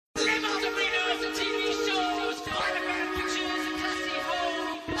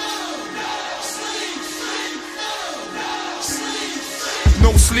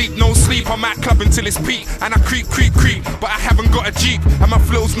No sleep, I'm at club until it's peak. And I creep, but I haven't got a Jeep. And my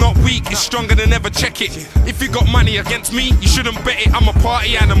flow's not weak, it's stronger than ever, check it. If you got money against me, you shouldn't bet it. I'm a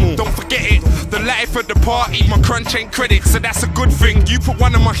party animal, don't forget it. The life at the party, my crunch ain't credit, so that's a good thing. You put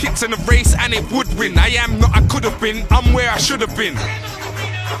one of my hits in a race and it would win. I am not I could have been, I'm where I should have been.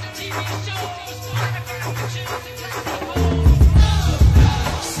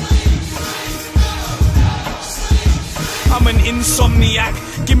 I'm an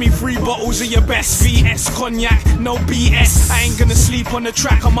insomniac, give me 3 bottles of your best VS cognac, no BS. I ain't gonna sleep on the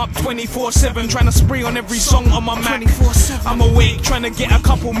track, I'm up 24/7, trying to spray on every song on my Mac. I'm awake, trying to get a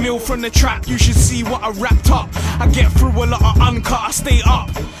couple mil from the trap, you should see what I wrapped up. I get through a lot of uncut, I stay up,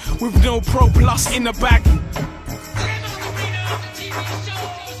 with no Pro Plus in the bag.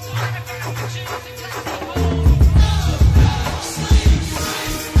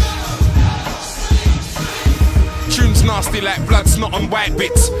 Tunes nasty like blood snot on white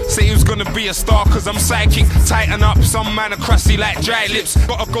bits. Say who's gonna be a star cause I'm psychic. Tighten up, some man are crusty like dry lips.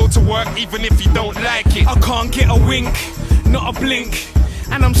 Gotta go to work even if you don't like it. I can't get a wink, not a blink.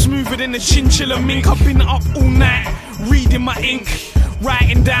 And I'm smoother than a chinchilla mink. I've been up all night, reading my ink,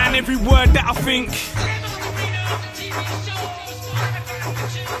 writing down every word that I think.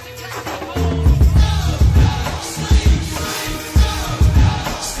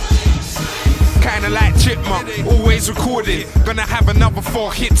 Kinda like Chipmunk, always recording. Gonna have another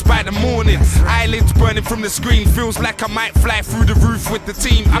 4 hits by the morning. Eyelids burning from the screen, feels like I might fly through the roof with the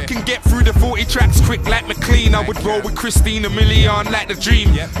team. I can get through the 40 tracks quick like McLean. I would roll with Christine, a million like the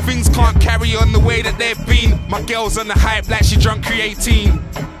dream. Things can't carry on the way that they've been. My girl's on the hype like she drunk creatine.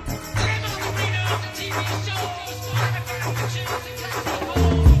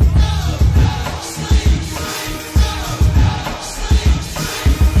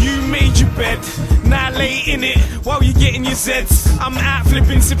 Bed, now lay in it while you're getting your Zeds. I'm out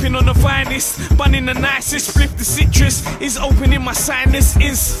flipping, sipping on the finest, bunning the nicest. Flip the citrus is opening my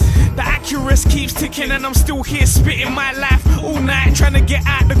sinuses. The Accurus keeps ticking and I'm still here spitting my life all night, trying to get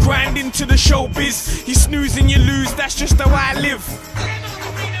out the grind into the showbiz. You snooze and you lose, that's just how I live.